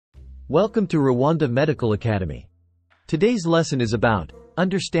Welcome to Rwanda Medical Academy. Today's lesson is about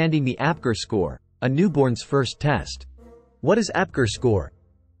understanding the Apgar score, a newborn's first test. What is Apgar score?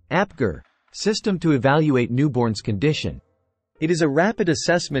 Apgar, system to evaluate newborn's condition. It is a rapid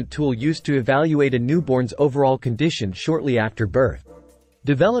assessment tool used to evaluate a newborn's overall condition shortly after birth.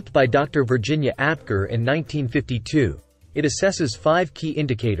 Developed by Dr. Virginia Apgar in 1952, it assesses 5 key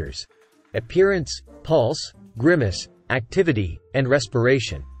indicators: appearance, pulse, grimace, activity, and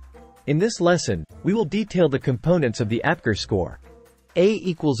respiration. In this lesson, we will detail the components of the Apgar score. A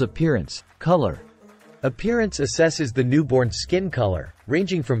equals appearance, color. Appearance assesses the newborn's skin color,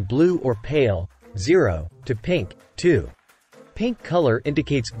 ranging from blue or pale, 0, to pink, 2. Pink color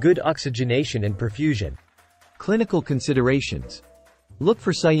indicates good oxygenation and perfusion. Clinical considerations. Look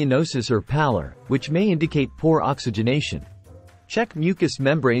for cyanosis or pallor, which may indicate poor oxygenation. Check mucous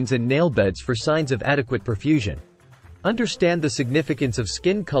membranes and nail beds for signs of adequate perfusion. Understand the significance of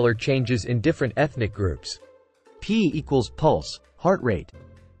skin color changes in different ethnic groups. P equals pulse, heart rate.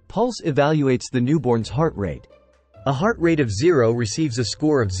 Pulse evaluates the newborn's heart rate. A heart rate of 0 receives a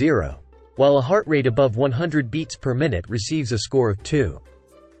score of 0, while a heart rate above 100 beats per minute receives a score of 2.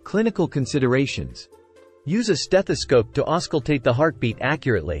 Clinical considerations. Use a stethoscope to auscultate the heartbeat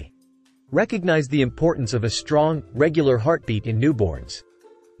accurately. Recognize the importance of a strong, regular heartbeat in newborns.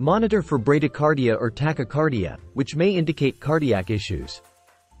 Monitor for bradycardia or tachycardia, which may indicate cardiac issues.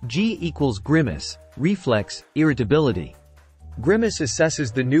 G equals grimace, reflex, irritability. Grimace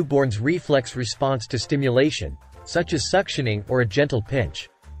assesses the newborn's reflex response to stimulation, such as suctioning or a gentle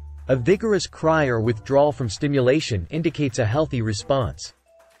pinch. A vigorous cry or withdrawal from stimulation indicates a healthy response.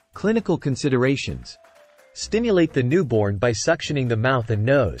 Clinical considerations. Stimulate the newborn by suctioning the mouth and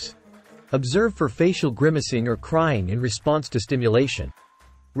nose. Observe for facial grimacing or crying in response to stimulation.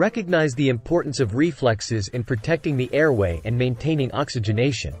 Recognize the importance of reflexes in protecting the airway and maintaining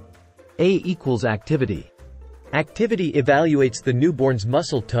oxygenation. A equals activity. Activity evaluates the newborn's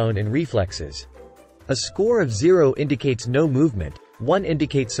muscle tone and reflexes. A score of 0 indicates no movement, 1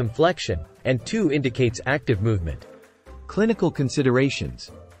 indicates some flexion, and 2 indicates active movement. Clinical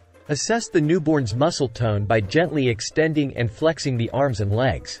considerations. Assess the newborn's muscle tone by gently extending and flexing the arms and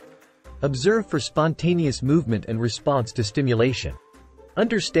legs. Observe for spontaneous movement and response to stimulation.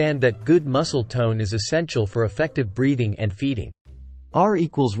 Understand that good muscle tone is essential for effective breathing and feeding. R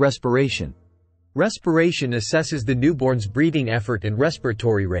equals respiration. Respiration assesses the newborn's breathing effort and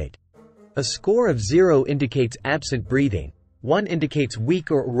respiratory rate. A score of 0 indicates absent breathing, 1 indicates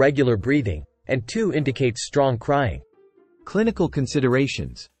weak or irregular breathing, and 2 indicates strong crying. Clinical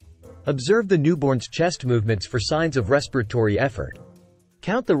considerations. Observe the newborn's chest movements for signs of respiratory effort.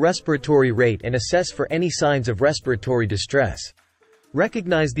 Count the respiratory rate and assess for any signs of respiratory distress.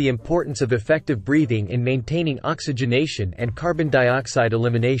 Recognize the importance of effective breathing in maintaining oxygenation and carbon dioxide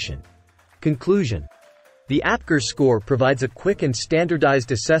elimination. Conclusion. The Apgar score provides a quick and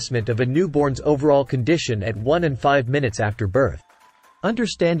standardized assessment of a newborn's overall condition at 1 and 5 minutes after birth.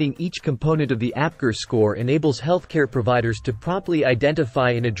 Understanding each component of the Apgar score enables healthcare providers to promptly identify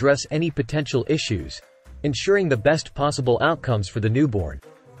and address any potential issues, ensuring the best possible outcomes for the newborn.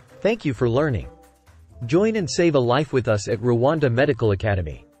 Thank you for learning. Join and save a life with us at Rwanda Medical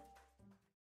Academy.